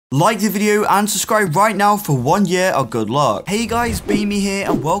Like the video and subscribe right now for 1 year of good luck. Hey guys, Beamy here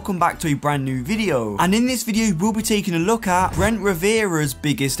and welcome back to a brand new video. And in this video, we'll be taking a look at Brent Rivera's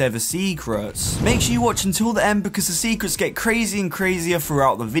biggest ever secrets. Make sure you watch until the end because the secrets get crazy and crazier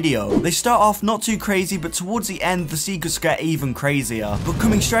throughout the video. They start off not too crazy, but towards the end, the secrets get even crazier. But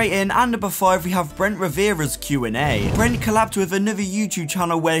coming straight in, at number 5, we have Brent Rivera's Q&A. Brent collabed with another YouTube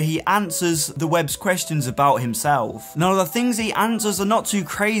channel where he answers the web's questions about himself. Now, the things he answers are not too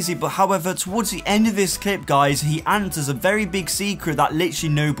crazy, but however, towards the end of this clip, guys, he answers a very big secret that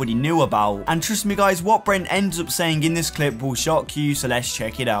literally nobody knew about. And trust me, guys, what Brent ends up saying in this clip will shock you, so let's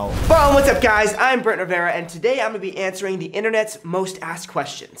check it out. Boom, what's up, guys? I'm Brent Rivera, and today I'm going to be answering the internet's most asked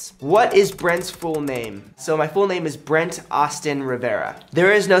questions. What is Brent's full name? So my full name is Brent Austin Rivera.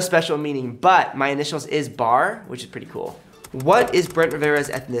 There is no special meaning, but my initials is Bar, which is pretty cool. What is Brent Rivera's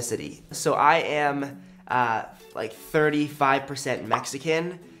ethnicity? So I am like 35%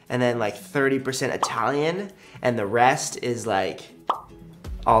 Mexican, and then like 30% Italian, and the rest is like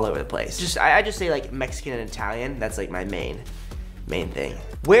all over the place. I just say like Mexican and Italian. That's like my main thing.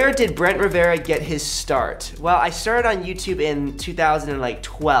 Where did Brent Rivera get his start? Well, I started on YouTube in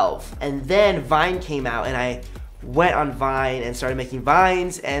 2012, and then Vine came out, and I went on Vine and started making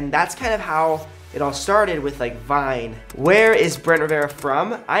Vines, and that's kind of how it all started, with like Vine. Where is Brent Rivera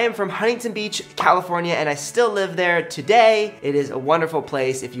from? I am from Huntington Beach, California, and I still live there today. It is a wonderful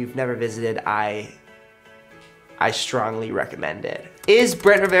place. If you've never visited, I strongly recommend it. Is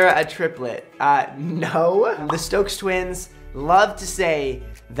Brent Rivera a triplet? No. The Stokes twins love to say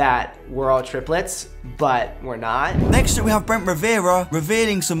that we're all triplets, but we're not. Next up, we have Brent Rivera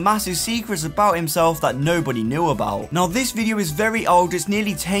revealing some massive secrets about himself that nobody knew about. Now, this video is very old. It's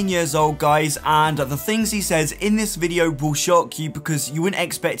nearly 10 years old, guys, and the things he says in this video will shock you because you wouldn't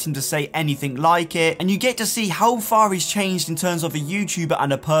expect him to say anything like it, and you get to see how far he's changed in terms of a YouTuber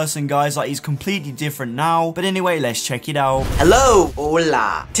and a person, guys. Like, he's completely different now. But anyway, let's check it out. Hello,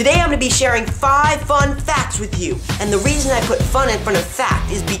 hola. Today I'm going to be sharing 5 fun facts with you, and the reason I put fun in front of fact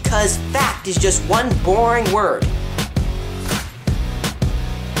is because fact is just one boring word.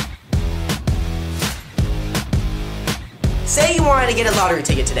 Say you wanted to get a lottery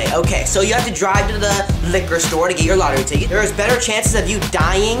ticket today. Okay, so you have to drive to the liquor store to get your lottery ticket. There's better chances of you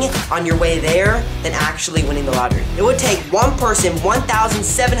dying on your way there than actually winning the lottery. It would take one person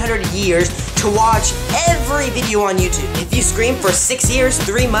 1,700 years to watch every video on YouTube. If you screamed for 6 years,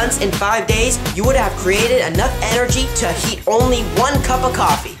 3 months, and 5 days, you would have created enough energy to heat only 1 cup of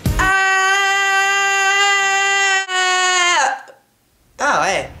coffee. Oh,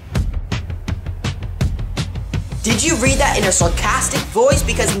 hey. Did you read that in a sarcastic voice?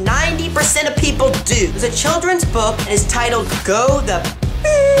 Because 90% of people do. There's a children's book and it's titled Go the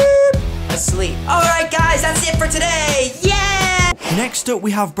Beep Asleep. Alright guys, that's it for today. Yeah! Next up,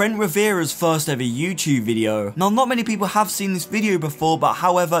 we have Brent Rivera's first ever YouTube video. Now, not many people have seen this video before, but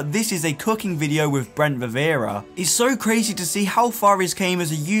however, this is a cooking video with Brent Rivera. It's so crazy to see how far he's came as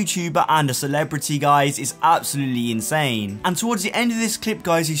a YouTuber and a celebrity, guys. It's absolutely insane. And towards the end of this clip,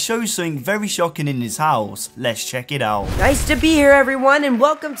 guys, he shows something very shocking in his house. Let's check it out. Nice to be here, everyone, and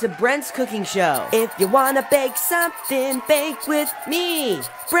welcome to Brent's Cooking Show. If you wanna bake something, bake with me.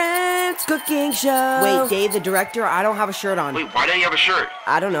 Brent's Cooking Show. Wait, Dave, the director, I don't have a shirt on. Wait, why don't you have a shirt?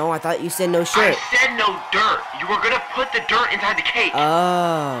 I don't know, I thought you said no shirt. I said no dirt. You were gonna put the dirt inside the cake.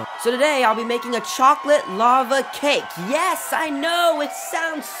 Oh. So today I'll be making a chocolate lava cake. Yes, I know, it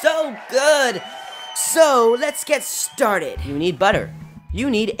sounds so good. So let's get started. You need butter. You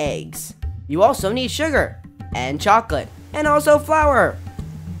need eggs. You also need sugar. And chocolate. And also flour.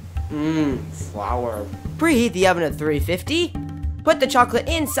 Flour. Preheat the oven at 350. Put the chocolate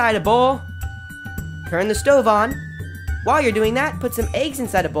inside a bowl. Turn the stove on. While you're doing that, put some eggs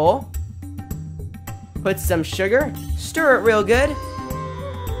inside a bowl. Put some sugar. Stir it real good.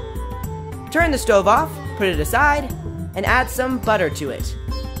 Turn the stove off. Put it aside. And add some butter to it.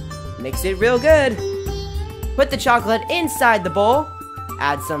 Mix it real good. Put the chocolate inside the bowl.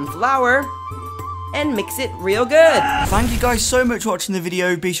 Add some flour. And mix it real good. Thank you guys so much for watching the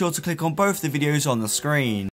video. Be sure to click on both the videos on the screen.